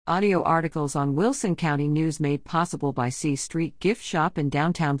Audio articles on Wilson County News made possible by C Street Gift Shop in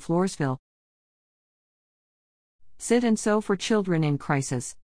downtown Floresville. Sit and Sew for Children in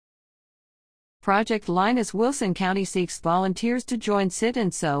Crisis. Project Linus Wilson County seeks volunteers to join Sit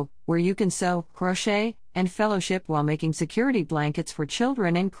and Sew, where you can sew, crochet, and fellowship while making security blankets for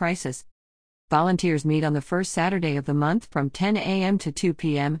children in crisis. Volunteers meet on the first Saturday of the month from 10 a.m. to 2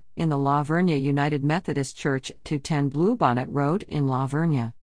 p.m. in the La Vernia United Methodist Church, 210 Bluebonnet Road in La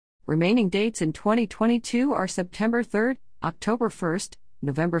Vernia. Remaining dates in 2022 are September 3rd, October 1st,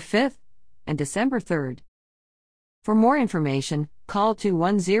 November 5th, and December 3rd. For more information, call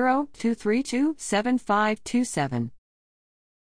 210-232-7527.